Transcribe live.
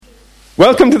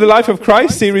Welcome to the Life of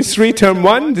Christ, Series 3, Term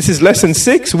 1. This is Lesson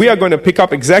 6. We are going to pick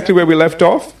up exactly where we left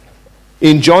off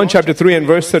in John chapter 3 and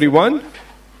verse 31.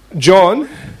 John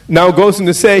now goes on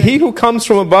to say, he who comes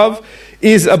from above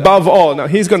is above all. Now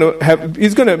he's going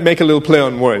to make a little play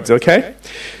on words, okay?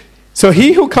 So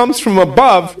he who comes from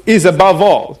above is above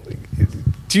all.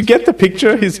 Do you get the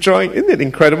picture he's drawing? Isn't it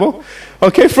incredible?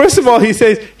 Okay, first of all, he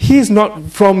says he's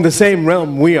not from the same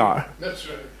realm we are. That's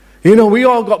right. You know, we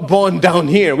all got born down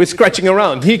here. We're scratching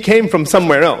around. He came from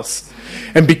somewhere else.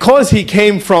 And because he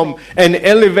came from an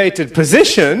elevated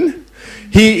position,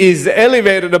 he is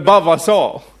elevated above us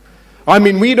all. I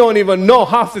mean, we don't even know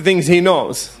half the things he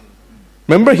knows.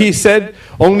 Remember, he said,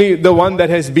 only the one that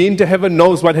has been to heaven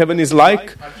knows what heaven is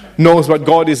like, knows what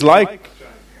God is like.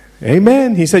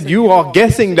 Amen. He said, you are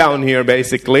guessing down here,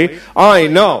 basically. I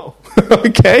know.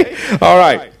 Okay? All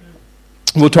right.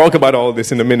 We'll talk about all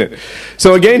this in a minute.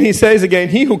 So again, he says again,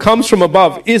 he who comes from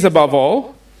above is above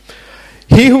all.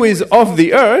 He who is of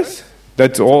the earth,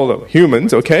 that's all the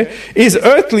humans, okay, is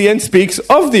earthly and speaks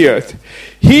of the earth.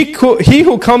 He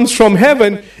who comes from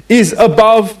heaven is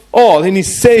above all. And he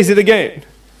says it again.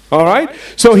 All right?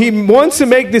 So he wants to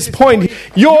make this point.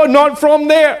 You're not from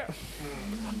there.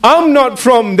 I'm not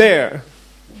from there.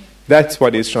 That's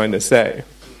what he's trying to say.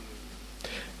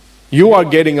 You are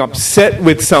getting upset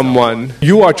with someone.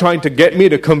 You are trying to get me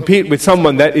to compete with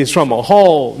someone that is from a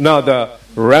whole nother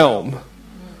realm.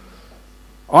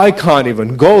 I can't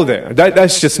even go there.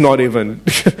 That's just not even...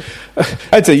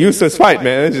 That's a useless fight,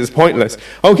 man. It's just pointless.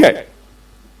 Okay.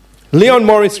 Leon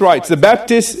Morris writes, the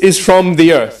Baptist is from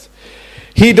the earth.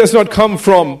 He does not come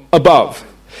from above.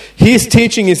 His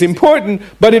teaching is important,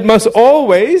 but it must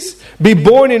always be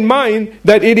borne in mind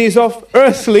that it is of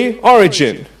earthly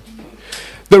origin.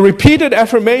 The repeated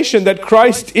affirmation that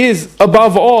Christ is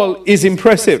above all is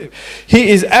impressive. He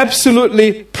is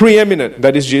absolutely preeminent,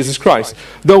 that is Jesus Christ.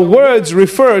 The words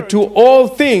refer to all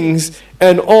things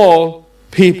and all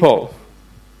people.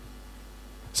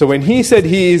 So when he said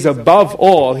he is above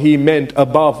all, he meant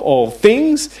above all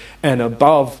things and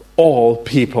above all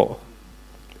people.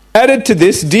 Added to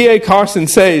this, D.A. Carson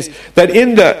says that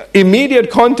in the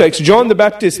immediate context, John the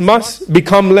Baptist must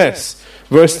become less.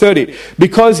 Verse 30,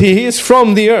 because he is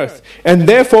from the earth and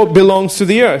therefore belongs to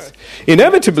the earth.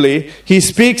 Inevitably, he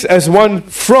speaks as one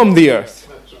from the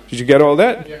earth. Did you get all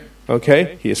that? Yeah.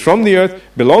 Okay, he is from the earth,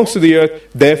 belongs to the earth,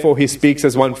 therefore he speaks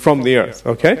as one from the earth.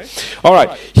 Okay? All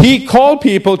right. He called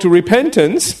people to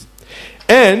repentance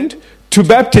and to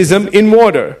baptism in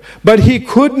water, but he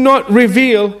could not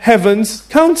reveal heaven's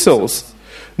counsels,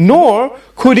 nor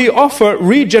could he offer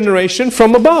regeneration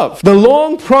from above, the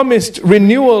long-promised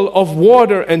renewal of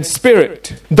water and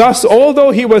spirit. Thus, although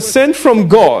he was sent from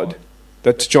God,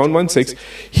 that's John 1:6,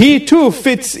 he too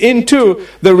fits into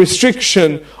the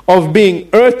restriction of being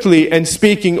earthly and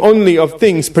speaking only of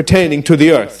things pertaining to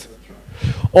the earth.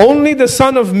 Only the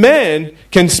Son of Man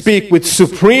can speak with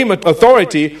supreme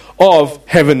authority of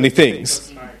heavenly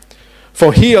things.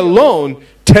 For he alone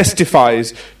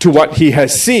testifies to what he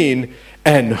has seen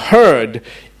and heard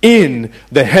in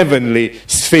the heavenly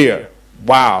sphere.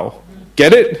 Wow.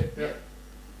 Get it? Yeah.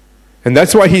 And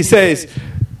that's why he says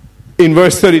in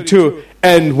verse 32,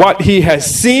 and what he has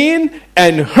seen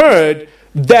and heard,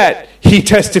 that he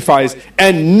testifies.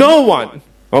 And no one,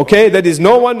 okay, that is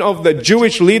no one of the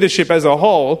Jewish leadership as a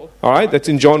whole, all right, that's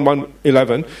in John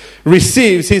 1:11,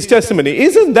 receives his testimony.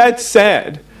 Isn't that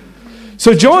sad?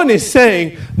 So John is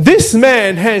saying, this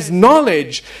man has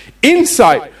knowledge,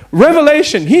 insight,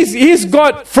 revelation. He's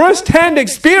got first-hand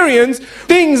experience,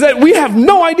 things that we have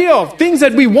no idea of, things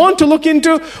that we want to look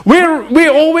into. We're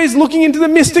always looking into the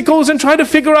mysticals and trying to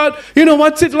figure out,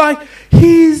 what's it like.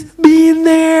 He's been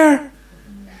there.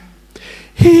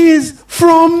 He's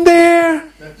from there.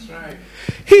 That's right.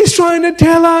 He's trying to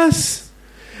tell us.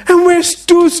 And we're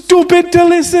too stupid to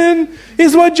listen,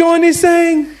 is what John is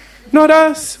saying. Not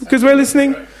us, because we're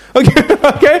listening.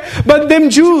 Okay, but them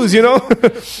Jews,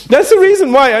 that's the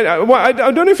reason why. I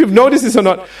don't know if you've noticed this or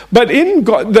not, but in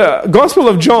the Gospel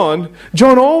of John,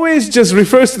 John always just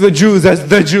refers to the Jews as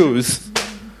the Jews.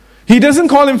 He doesn't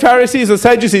call them Pharisees or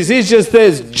Sadducees. He just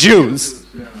says Jews.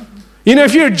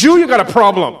 If you're a Jew, you got a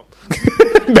problem.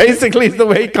 Basically, it's the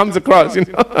way it comes across.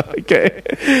 Okay.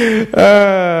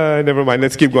 Never mind.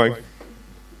 Let's keep going.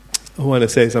 I want to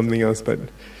say something else, but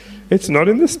it's not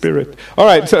in the spirit. All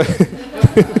right, so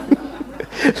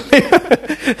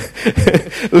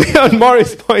Leon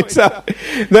Morris points out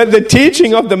that the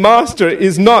teaching of the Master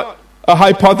is not a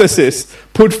hypothesis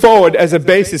put forward as a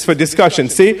basis for discussion.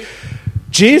 See,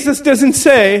 Jesus doesn't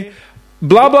say,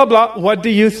 blah, blah, blah, what do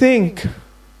you think?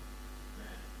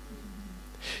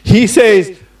 He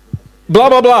says, blah,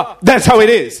 blah, blah. That's how it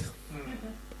is.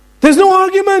 There's no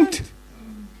argument.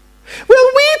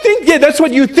 Well, we think, yeah, that's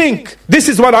what you think. This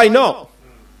is what I know.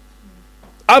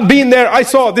 I've been there, I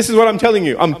saw, this is what I'm telling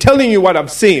you. I'm telling you what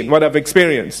I've seen, what I've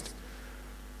experienced.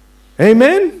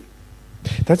 Amen?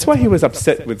 That's why he was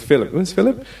upset with Philip. Who's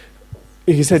Philip?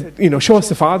 He said, show us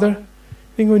the Father.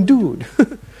 And going, dude,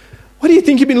 what do you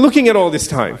think you've been looking at all this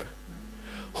time?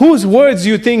 Whose words do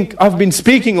you think I've been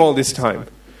speaking all this time?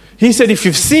 He said, if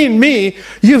you've seen me,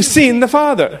 you've seen the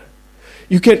Father.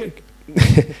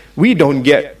 We don't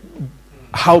get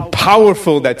how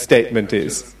powerful that statement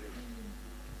is.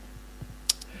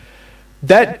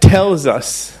 That tells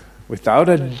us, without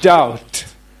a doubt,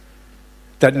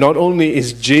 that not only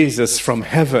is Jesus from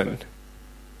heaven,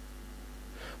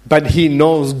 but he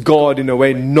knows God in a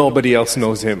way nobody else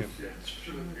knows him.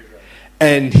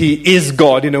 And he is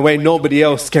God in a way nobody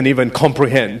else can even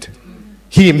comprehend.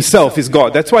 He himself is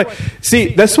God. That's why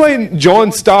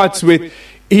John starts with,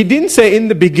 he didn't say in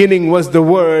the beginning was the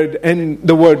Word and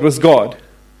the Word was God.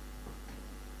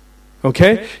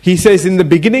 Okay? He says in the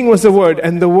beginning was the Word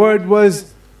and the Word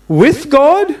was with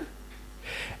God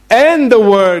and the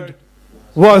Word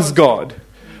was God.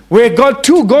 We've got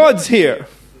two gods here.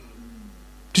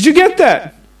 Did you get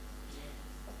that?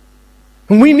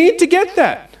 And we need to get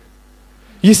that.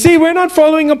 You see, we're not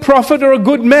following a prophet or a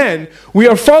good man. We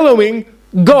are following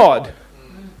God.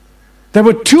 There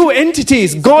were two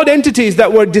entities, God entities,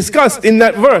 that were discussed in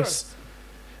that verse.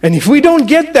 And if we don't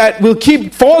get that, we'll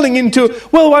keep falling into,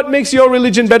 well, what makes your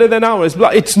religion better than ours?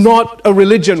 It's not a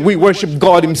religion. We worship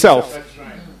God himself. That's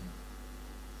right.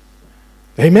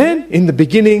 Amen? In the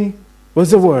beginning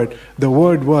was the Word. The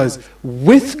Word was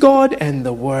with God and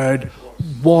the Word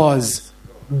was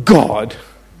God.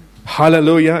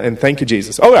 Hallelujah and thank you,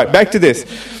 Jesus. All right, back to this.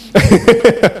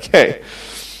 Okay.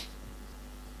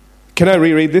 Can I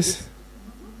reread this?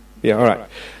 Yeah, all right.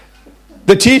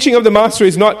 The teaching of the Master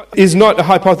is not a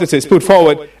hypothesis put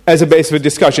forward as a base for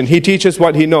discussion. He teaches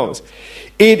what he knows.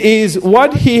 It is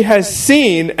what he has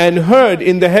seen and heard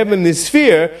in the heavenly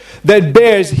sphere that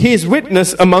bears his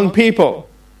witness among people.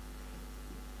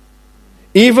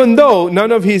 Even though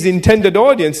none of his intended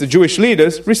audience, the Jewish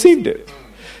leaders, received it.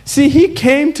 See, he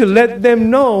came to let them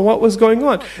know what was going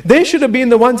on. They should have been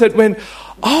the ones that went,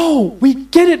 oh, we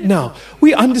get it now.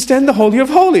 We understand the Holy of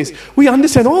Holies. We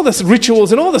understand all the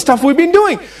rituals and all the stuff we've been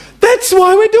doing. That's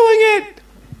why we're doing it.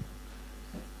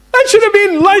 That should have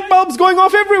been light bulbs going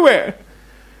off everywhere.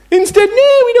 Instead,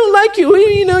 no, we don't like you.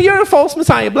 You're a false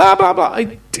Messiah, blah, blah, blah.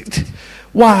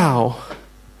 Wow.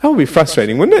 That would be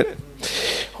frustrating, wouldn't it?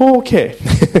 Okay.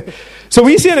 So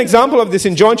we see an example of this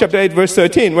in John chapter 8, verse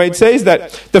 13, where it says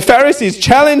that the Pharisees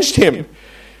challenged him.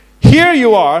 Here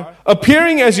you are,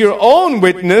 appearing as your own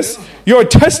witness. Your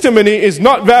testimony is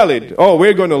not valid. Oh,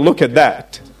 we're going to look at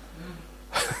that.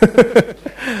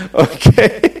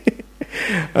 Okay.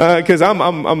 Because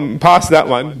I'm past that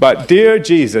one. But dear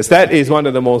Jesus, that is one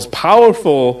of the most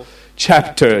powerful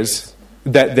chapters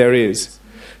that there is.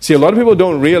 See, a lot of people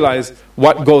don't realize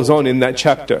what goes on in that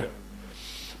chapter.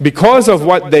 Because of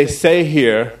what they say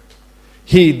here,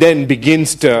 he then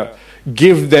begins to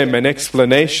give them an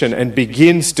explanation and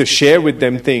begins to share with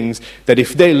them things that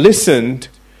if they listened,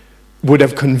 would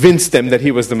have convinced them that he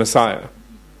was the Messiah.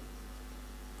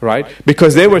 Right?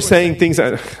 Because they were saying things,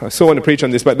 I so want to preach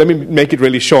on this, but let me make it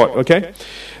really short, okay?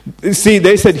 See,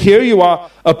 they said, here you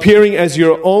are appearing as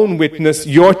your own witness,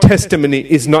 your testimony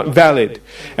is not valid.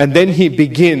 And then he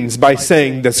begins by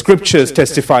saying, the scriptures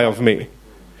testify of me.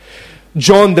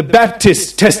 John the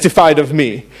Baptist testified of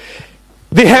me.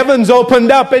 The heavens opened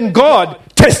up and God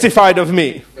testified of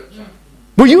me.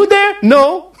 Were you there?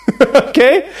 No.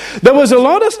 Okay. There was a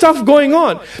lot of stuff going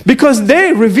on because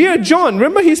they revered John.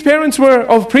 Remember, his parents were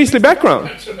of priestly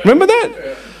background. Remember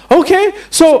that? Okay.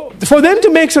 So for them to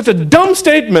make such a dumb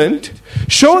statement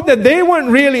showed that they weren't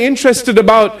really interested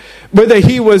about whether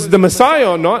he was the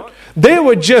Messiah or not. They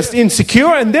were just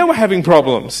insecure and they were having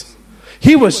problems.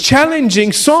 He was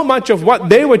challenging so much of what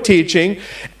they were teaching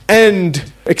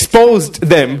and exposed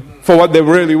them for what they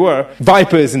really were.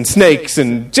 Vipers and snakes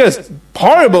and just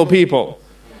horrible people.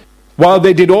 While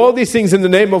they did all these things in the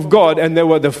name of God and they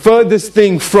were the furthest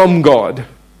thing from God.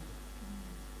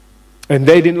 And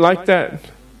they didn't like that.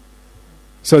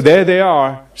 So there they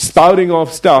are, spouting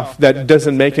off stuff that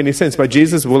doesn't make any sense. But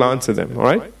Jesus will answer them, all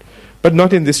right? But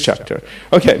not in this chapter.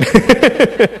 Okay.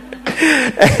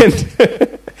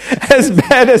 And as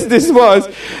bad as this was,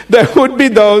 there would be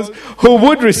those who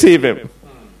would receive him.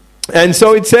 And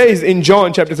so it says in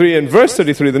John chapter 3 and verse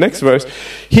 33, the next verse,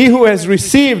 he who has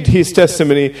received his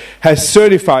testimony has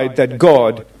certified that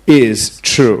God is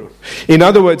true. In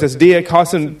other words, as D.A.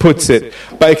 Carson puts it,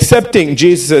 by accepting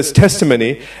Jesus'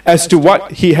 testimony as to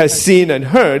what he has seen and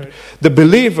heard, the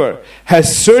believer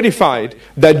has certified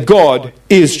that God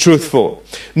is truthful.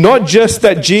 Not just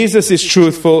that Jesus is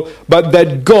truthful, but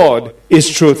that God is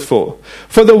truthful.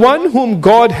 For the one whom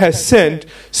God has sent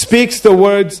speaks the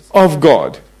words of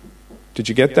God. Did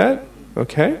you get that?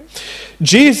 Okay.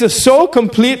 Jesus so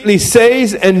completely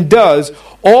says and does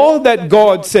all that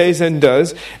God says and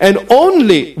does, and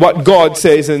only what God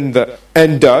says and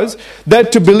does,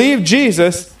 that to believe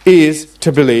Jesus is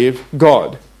to believe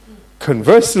God.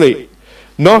 Conversely,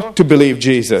 not to believe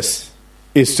Jesus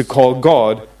is to call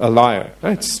God a liar.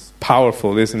 That's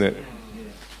powerful, isn't it?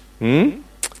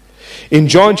 In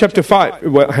John chapter 5,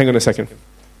 well, hang on a second.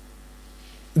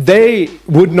 They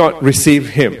would not receive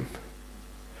him.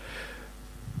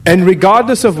 And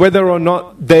regardless of whether or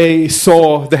not they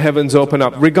saw the heavens open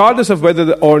up, regardless of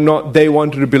whether or not they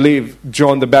wanted to believe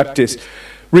John the Baptist,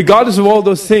 regardless of all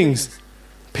those things,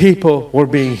 people were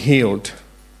being healed.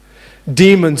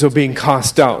 Demons were being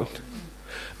cast out.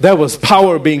 There was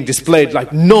power being displayed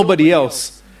like nobody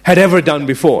else had ever done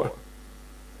before.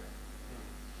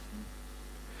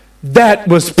 That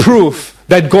was proof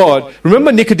that God,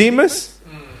 remember Nicodemus?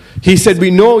 He said,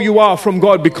 we know you are from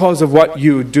God because of what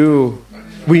you do.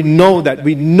 We know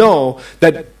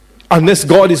that unless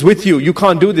God is with you, you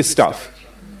can't do this stuff.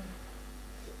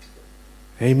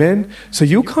 Amen? So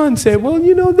you can't say, well,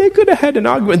 they could have had an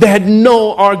argument. They had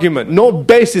no argument, no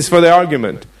basis for their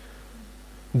argument.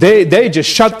 They just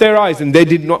shut their eyes and they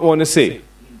did not want to see.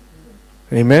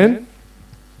 Amen?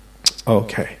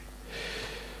 Okay.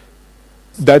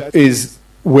 That is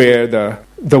where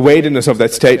the weightiness of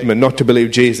that statement, not to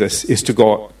believe Jesus, is to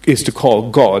call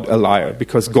God a liar,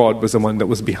 because God was the one that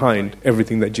was behind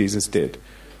everything that Jesus did.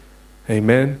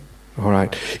 Amen? All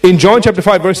right. In John chapter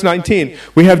 5, verse 19,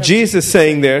 we have Jesus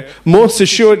saying there, most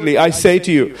assuredly I say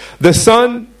to you, the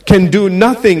Son can do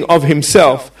nothing of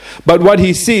himself, but what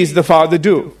he sees the Father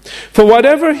do. For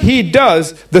whatever he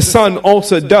does, the Son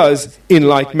also does in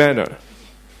like manner.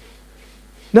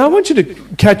 Now I want you to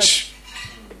catch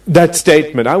that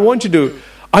statement. I want you to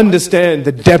understand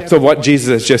the depth of what Jesus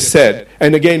has just said.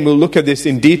 And again, we'll look at this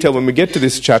in detail when we get to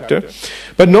this chapter.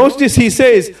 But notice he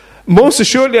says, most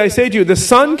assuredly I say to you, the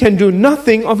Son can do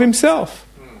nothing of himself.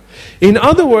 In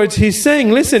other words, he's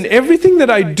saying, listen, everything that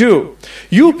I do,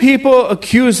 you people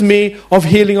accuse me of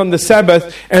healing on the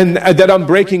Sabbath and that I'm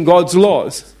breaking God's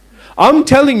laws. I'm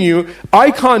telling you,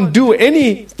 I can't do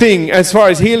anything as far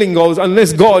as healing goes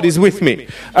unless God is with me,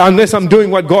 unless I'm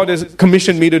doing what God has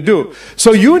commissioned me to do.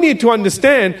 So you need to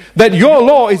understand that your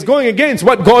law is going against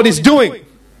what God is doing.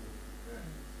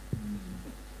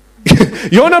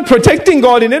 You're not protecting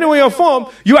God in any way or form.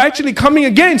 You're actually coming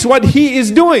against what He is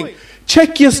doing.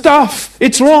 Check your stuff.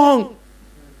 It's wrong.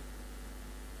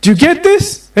 Do you get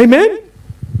this? Amen?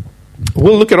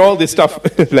 We'll look at all this stuff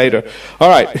later. All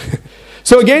right.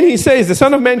 So again he says, the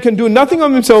Son of Man can do nothing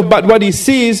of himself but what he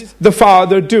sees the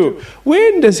Father do.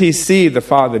 When does he see the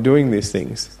Father doing these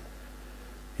things?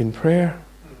 In prayer.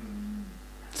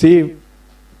 See,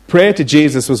 prayer to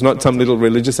Jesus was not some little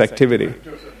religious activity.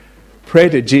 Prayer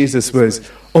to Jesus was,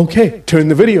 okay, turn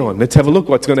the video on. Let's have a look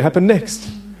what's going to happen next.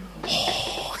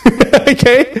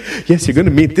 Okay? Yes, you're going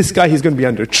to meet this guy. He's going to be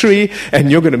under a tree,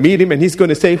 and you're going to meet him, and he's going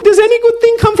to say, does any good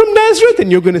thing come from Nazareth?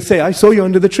 And you're going to say, I saw you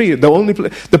under the tree,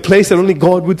 the place that only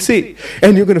God would see.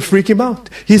 And you're going to freak him out.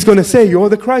 He's going to say, you're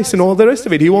the Christ, and all the rest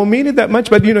of it. He won't mean it that much,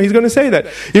 but he's going to say that.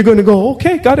 You're going to go,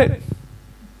 okay, got it.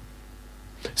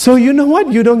 So you know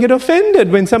what? You don't get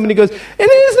offended when somebody goes, and it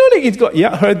is nothing. It's God.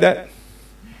 Yeah, heard that.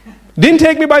 Didn't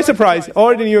take me by surprise.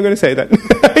 Already knew you were going to say that.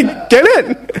 Get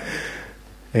it?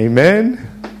 Amen.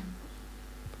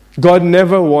 God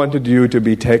never wanted you to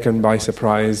be taken by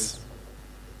surprise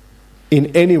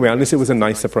in any way, unless it was a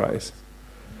nice surprise.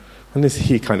 Unless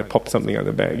He kind of popped something out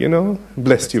of the bag,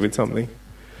 blessed you with something.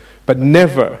 But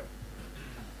never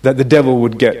that the devil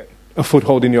would get a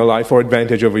foothold in your life or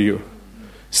advantage over you,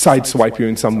 sideswipe you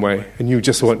in some way, and you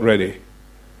just weren't ready.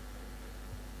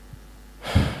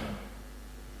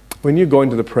 When you go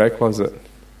into the prayer closet,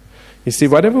 you see,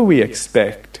 whatever we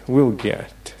expect, we'll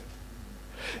get.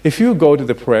 If you go to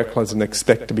the prayer closet and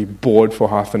expect to be bored for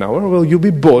half an hour, well, you'll be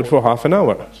bored for half an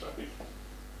hour.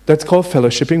 That's called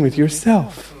fellowshipping with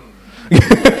yourself.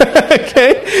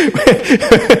 Okay?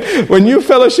 When you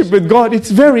fellowship with God,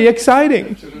 it's very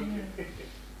exciting.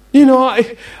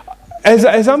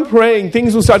 As I'm praying,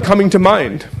 things will start coming to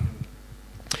mind.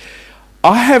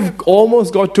 I have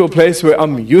almost got to a place where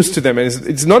I'm used to them, and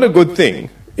it's not a good thing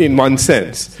in one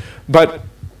sense. But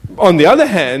on the other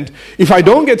hand, if I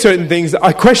don't get certain things,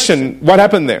 I question what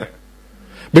happened there.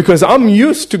 Because I'm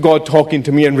used to God talking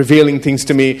to me and revealing things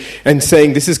to me and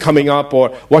saying this is coming up,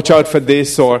 or watch out for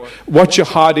this, or watch your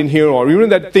heart in here, or even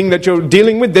that thing that you're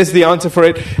dealing with, there's the answer for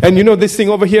it. And you know this thing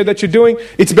over here that you're doing,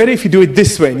 it's better if you do it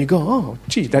this way. And you go, oh,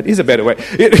 gee, that is a better way.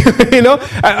 You know,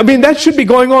 I mean, that should be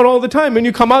going on all the time. When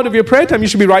you come out of your prayer time, you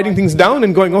should be writing things down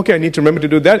and going, okay, I need to remember to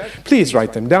do that. Please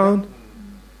write them down.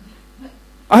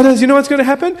 Others, you know what's going to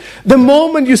happen? The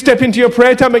moment you step into your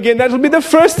prayer time again, that'll be the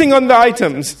first thing on the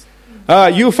items.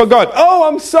 You forgot. Oh,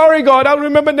 I'm sorry, God. I'll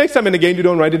remember next time. And again, you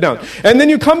don't write it down. And then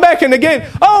you come back and again,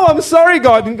 oh, I'm sorry,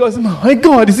 God. And he goes, my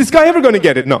God, is this guy ever going to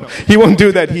get it? No, he won't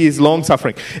do that. He is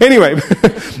long-suffering. Anyway,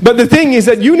 but the thing is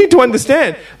that you need to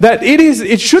understand that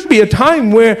it should be a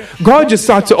time where God just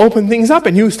starts to open things up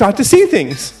and you start to see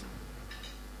things.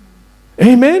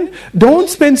 Amen? Don't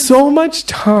spend so much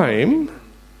time.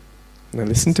 Now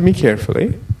listen to me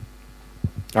carefully.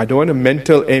 I don't want a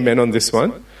mental amen on this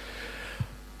one.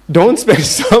 Don't spend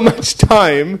so much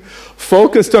time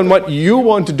focused on what you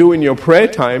want to do in your prayer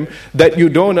time that you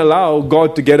don't allow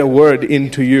God to get a word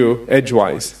into you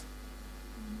edgewise.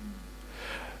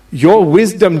 Your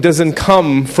wisdom doesn't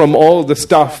come from all the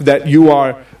stuff that you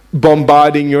are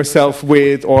bombarding yourself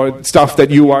with or stuff that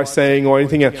you are saying or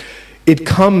anything else. It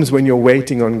comes when you're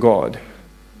waiting on God.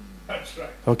 That's right.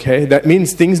 Okay? That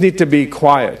means things need to be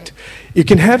quiet. You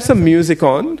can have some music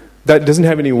on that doesn't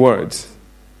have any words.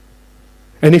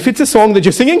 And if it's a song that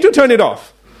you're singing to, turn it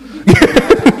off.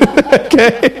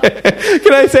 Okay?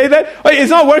 Can I say that?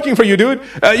 It's not working for you, dude.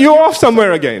 You're off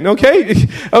somewhere again, okay?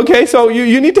 Okay, so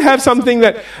you need to have something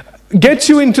that gets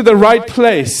you into the right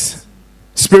place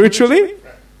spiritually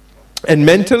and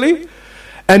mentally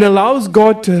and allows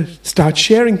God to start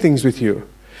sharing things with you.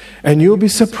 And you'll be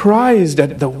surprised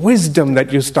at the wisdom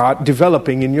that you start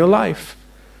developing in your life.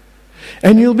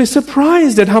 And you'll be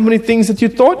surprised at how many things that you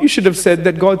thought you should have said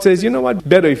that God says, you know what,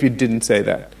 better if you didn't say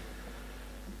that.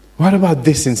 What about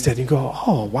this instead? You go,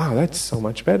 oh, wow, that's so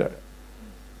much better.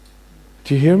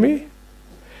 Do you hear me?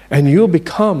 And you'll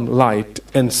become light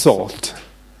and salt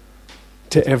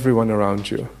to everyone around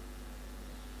you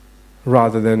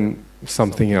rather than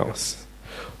something else.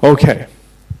 Okay.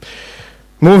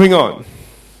 Moving on.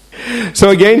 So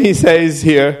again, he says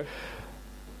here,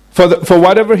 for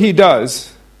whatever he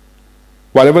does,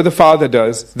 whatever the Father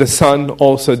does, the Son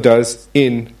also does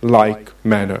in like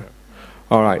manner.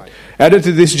 All right. Added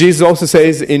to this, Jesus also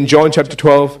says in John chapter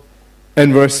 12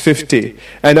 and verse 50,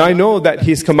 and I know that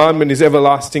his commandment is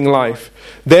everlasting life.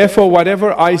 Therefore,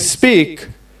 whatever I speak,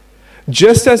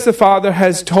 just as the Father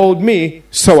has told me,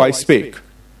 so I speak.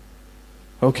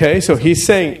 Okay, so he's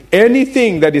saying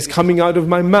anything that is coming out of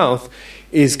my mouth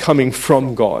is coming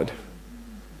from God.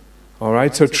 All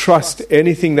right, so trust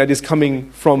anything that is coming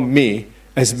from me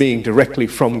as being directly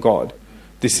from God.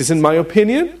 This isn't my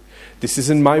opinion. This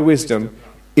isn't my wisdom.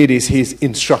 It is his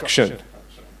instruction.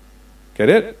 Get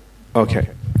it? Okay.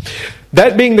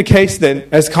 That being the case then,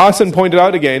 as Carson pointed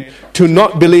out again, to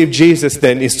not believe Jesus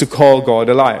then is to call God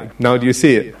a liar. Now do you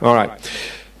see it? All right.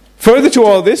 Further to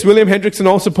all this, William Hendrickson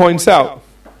also points out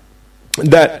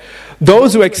that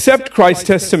those who accept Christ's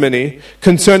testimony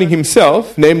concerning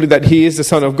himself, namely that he is the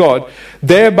Son of God,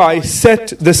 thereby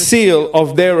set the seal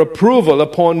of their approval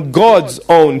upon God's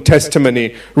own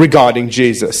testimony regarding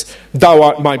Jesus. Thou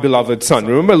art my beloved Son.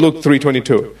 Remember Luke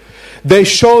 3:22. They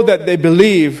show that they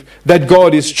believe that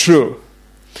God is true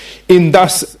in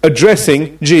thus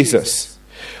addressing Jesus.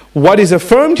 What is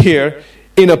affirmed here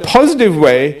in a positive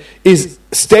way is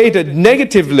stated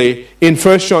negatively in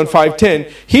 1 John 5:10.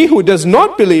 He who does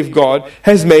not believe God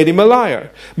has made him a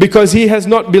liar, because he has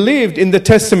not believed in the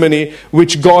testimony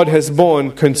which God has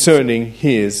borne concerning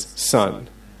his Son.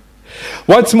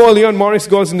 What's more, Leon Morris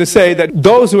goes on to say that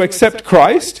those who accept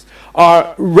Christ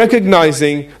are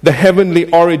recognizing the heavenly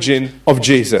origin of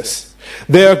Jesus.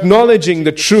 They are acknowledging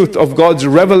the truth of God's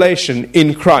revelation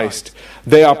in Christ.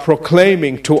 They are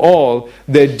proclaiming to all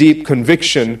their deep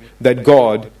conviction that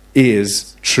God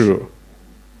is true.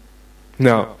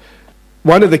 Now,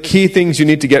 one of the key things you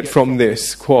need to get from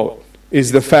this quote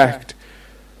is the fact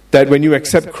that when you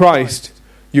accept Christ,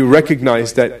 you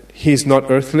recognize that he's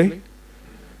not earthly,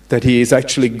 that he is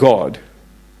actually God.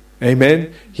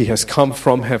 Amen? He has come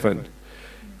from heaven.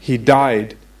 He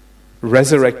died,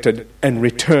 resurrected, and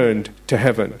returned to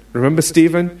heaven. Remember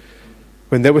Stephen?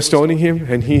 When they were stoning him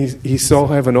and he saw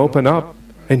heaven open up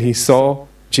and he saw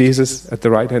Jesus at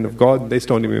the right hand of God, they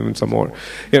stoned him even some more.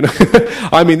 You know,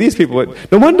 I mean, these people,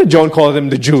 no wonder John called them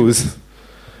the Jews.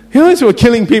 You know, these were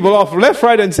killing people off left,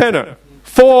 right, and center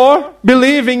for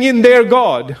believing in their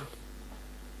God.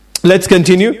 Let's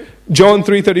continue. John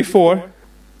 3:34.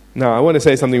 Now, I want to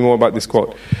say something more about this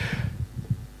quote.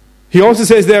 He also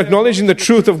says they're acknowledging the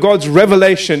truth of God's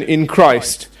revelation in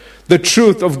Christ. The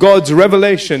truth of God's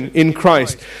revelation in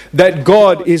Christ. That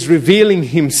God is revealing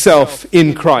Himself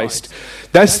in Christ.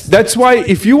 That's why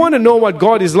if you want to know what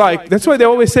God is like, that's why they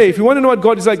always say, if you want to know what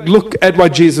God is like, look at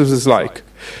what Jesus is like.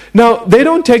 Now, they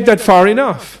don't take that far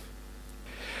enough.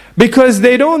 Because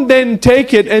they don't then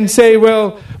take it and say,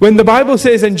 well, when the Bible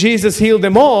says, and Jesus healed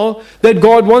them all, that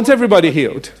God wants everybody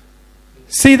healed.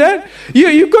 See that?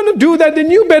 You're going to do that,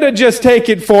 then you better just take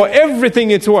it for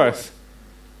everything it's worth.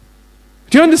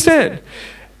 Do you understand?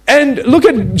 And look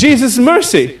at Jesus'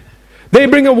 mercy. They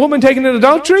bring a woman taken in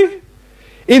adultery.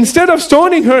 Instead of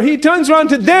stoning her, He turns around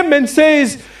to them and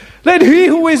says, let he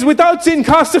who is without sin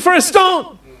cast the first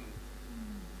stone.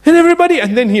 And everybody,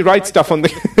 and then He writes stuff on the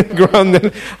ground.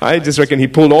 And I just reckon He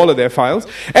pulled all of their files.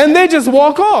 And they just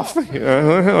walk off.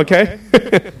 Okay.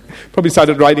 Probably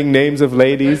started writing names of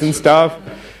ladies and stuff.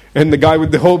 And the guy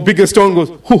with the whole bigger stone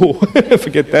goes, oh,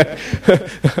 forget that.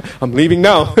 I'm leaving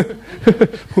now.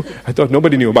 I thought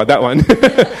nobody knew about that one.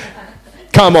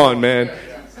 Come on, man.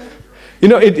 You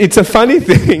know, it's a funny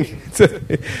thing.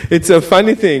 It's a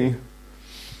funny thing.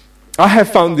 I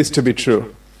have found this to be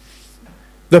true.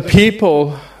 The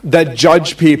people that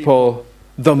judge people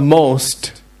the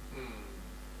most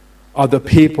are the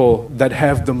people that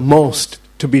have the most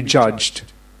to be judged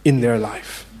in their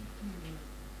life.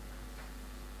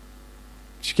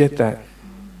 Did you get that?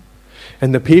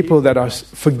 And the people that are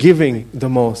forgiving the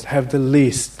most have the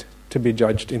least to be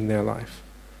judged in their life.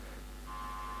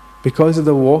 Because of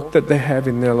the walk that they have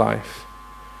in their life.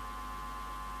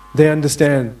 They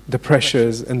understand the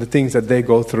pressures and the things that they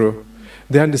go through.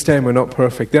 They understand we're not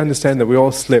perfect. They understand that we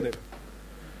all slip.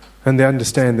 And they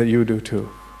understand that you do too.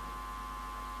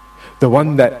 The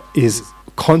one that is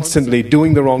constantly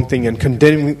doing the wrong thing and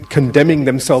condemning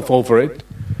themselves over it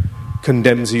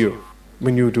condemns you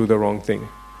when you do the wrong thing.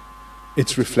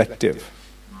 It's reflective.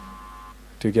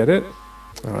 Do you get it?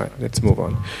 All right, let's move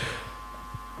on.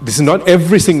 This is not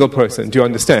every single person. Do you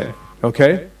understand?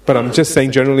 Okay? But I'm just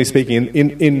saying, generally speaking,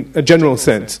 in a general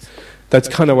sense, that's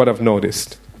kind of what I've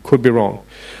noticed. Could be wrong.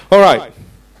 All right.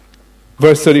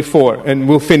 Verse 34, and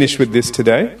we'll finish with this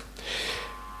today.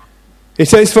 It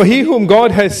says, for he whom God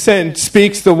has sent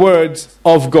speaks the words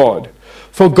of God.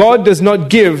 For God does not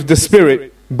give the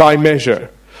Spirit by measure.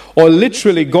 Or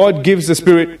literally, God gives the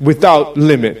Spirit without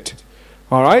limit.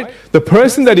 All right? The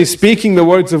person that is speaking the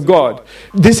words of God,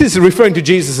 this is referring to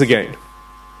Jesus again.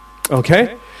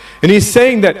 Okay? And He's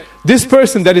saying that this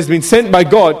person that has been sent by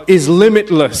God is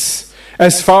limitless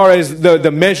as far as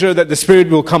the measure that the Spirit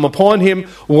will come upon him,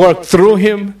 work through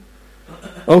him.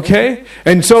 Okay?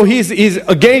 And so he's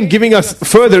again giving us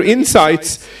further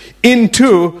insights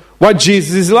into what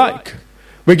Jesus is like.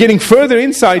 We're getting further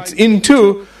insights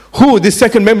into who the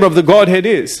second member of the Godhead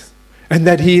is. And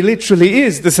that He literally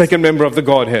is the second member of the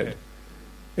Godhead.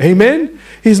 Amen?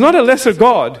 He's not a lesser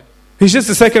God. He's just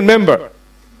the second member.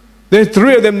 There are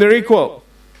three of them, they're equal.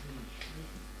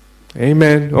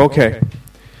 Amen. Okay.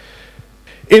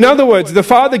 In other words, the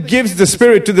Father gives the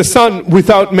Spirit to the Son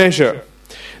without measure.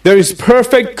 There is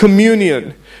perfect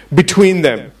communion between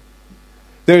them.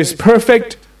 There is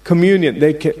perfect communion.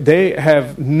 They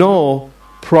have no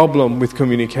problem with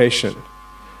communication.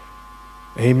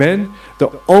 Amen?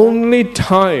 The only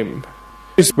time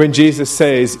is when Jesus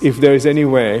says, if there is any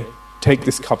way, take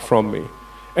this cup from me.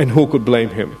 And who could blame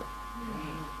Him?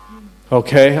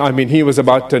 Okay? I mean, He was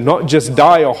about to not just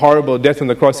die a horrible death on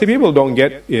the cross. See, people don't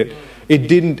get it. It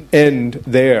didn't end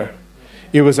there.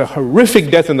 It was a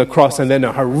horrific death on the cross and then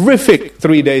a horrific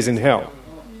 3 days in hell.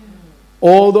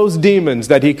 All those demons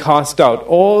that He cast out,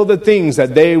 all the things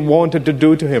that they wanted to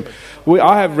do to Him.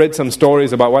 I have read some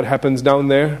stories about what happens down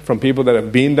there from people that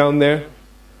have been down there.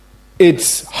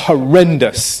 It's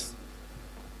horrendous.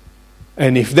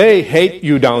 And if they hate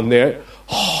you down there,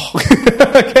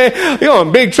 okay, you're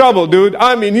in big trouble, dude.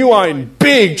 I mean, you are in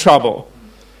big trouble.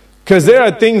 Because there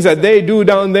are things that they do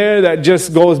down there that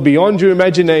just goes beyond your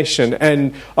imagination.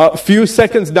 And a few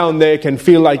seconds down there can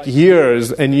feel like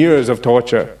years and years of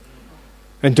torture.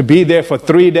 And to be there for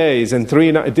 3 days and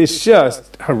 3 nights, it's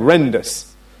just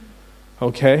horrendous.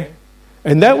 Okay?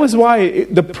 And that was why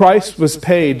the price was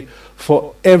paid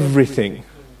for everything.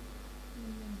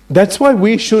 That's why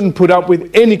we shouldn't put up with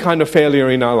any kind of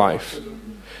failure in our life.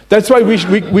 That's why we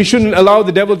shouldn't allow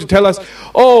the devil to tell us,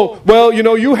 oh, well, you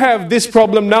know, you have this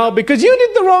problem now because you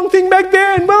did the wrong thing back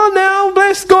there. And well, now,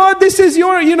 bless God, this is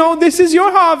your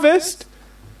harvest.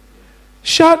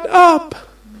 Shut up.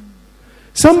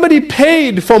 Somebody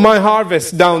paid for my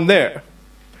harvest down there.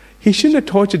 He shouldn't have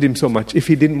tortured him so much if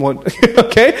he didn't want.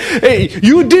 Okay? Hey,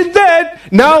 you did that.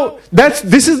 Now,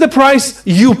 this is the price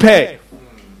you pay.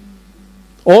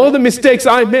 All the mistakes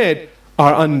I made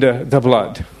are under the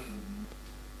blood.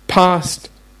 Past,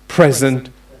 present,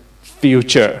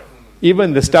 future.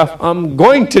 Even the stuff I'm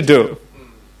going to do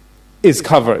is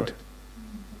covered.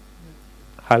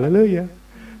 Hallelujah.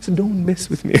 So don't mess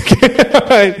with me.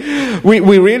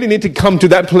 We really need to come to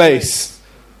that place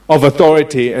of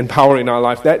authority and power in our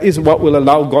life. That is what will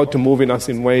allow God to move in us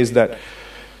in ways that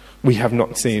we have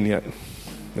not seen yet.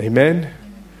 Amen?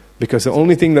 Because the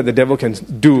only thing that the devil can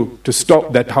do to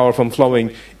stop that power from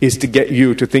flowing is to get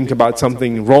you to think about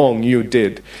something wrong you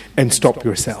did and stop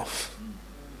yourself.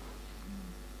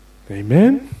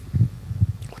 Amen?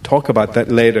 We'll talk about that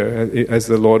later as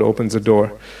the Lord opens the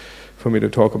door for me to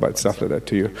talk about stuff like that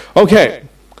to you. Okay,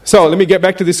 so let me get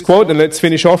back to this quote and let's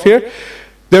finish off here.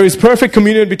 There is perfect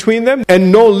communion between them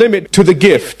and no limit to the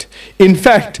gift. In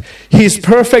fact, His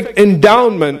perfect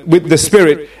endowment with the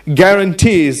Spirit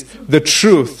guarantees the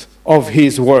truth of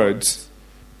His words.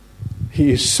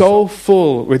 He is so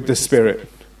full with the Spirit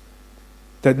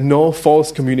that no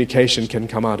false communication can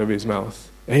come out of His mouth.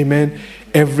 Amen.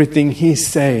 Everything He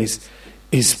says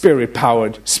is Spirit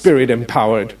powered, Spirit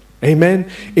empowered. Amen.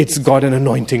 It's got an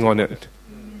anointing on it.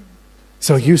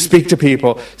 So you speak to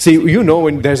people. See, you know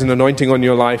when there's an anointing on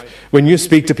your life. When you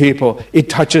speak to people, it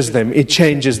touches them. It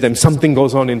changes them. Something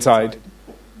goes on inside.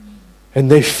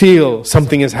 And they feel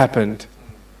something has happened.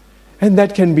 And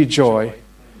that can be joy.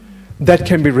 That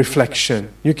can be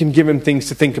reflection. You can give them things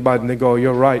to think about and they go,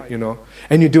 you're right, you know.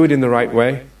 And you do it in the right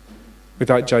way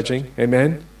without judging.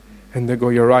 Amen. And they go,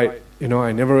 you're right. You know,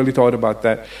 I never really thought about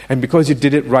that. And because you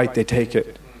did it right, they take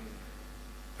it.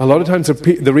 A lot of times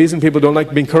the reason people don't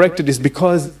like being corrected is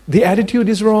because the attitude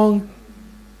is wrong.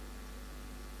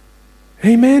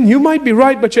 Amen. You might be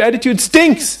right, but your attitude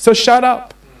stinks, so shut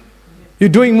up. You're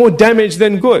doing more damage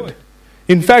than good.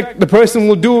 In fact, the person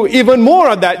will do even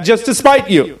more of that just to spite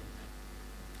you.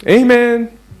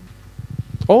 Amen.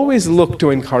 Always look to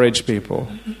encourage people.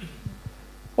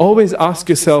 Always ask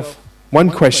yourself one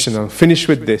question. I'll finish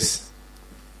with this.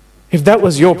 If that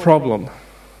was your problem,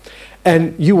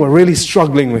 and you were really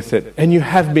struggling with it, and you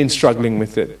have been struggling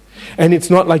with it, and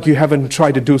it's not like you haven't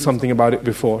tried to do something about it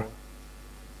before,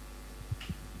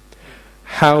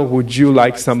 how would you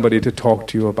like somebody to talk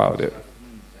to you about it?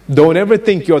 Don't ever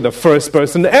think you're the first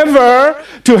person ever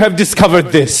to have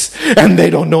discovered this, and they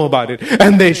don't know about it,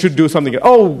 and they should do something.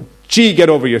 Oh, gee, get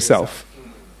over yourself.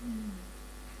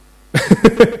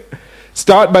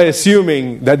 Start by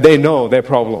assuming that they know their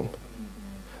problem,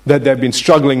 that they've been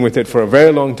struggling with it for a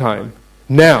very long time.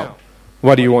 Now,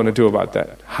 what do you want to do about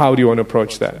that? How do you want to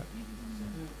approach that?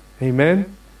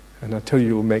 Amen? And I tell you,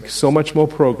 you'll make so much more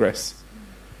progress.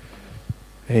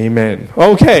 Amen.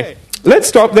 Okay, let's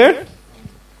stop there.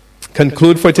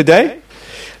 Conclude for today.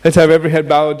 Let's have every head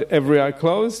bowed, every eye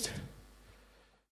closed.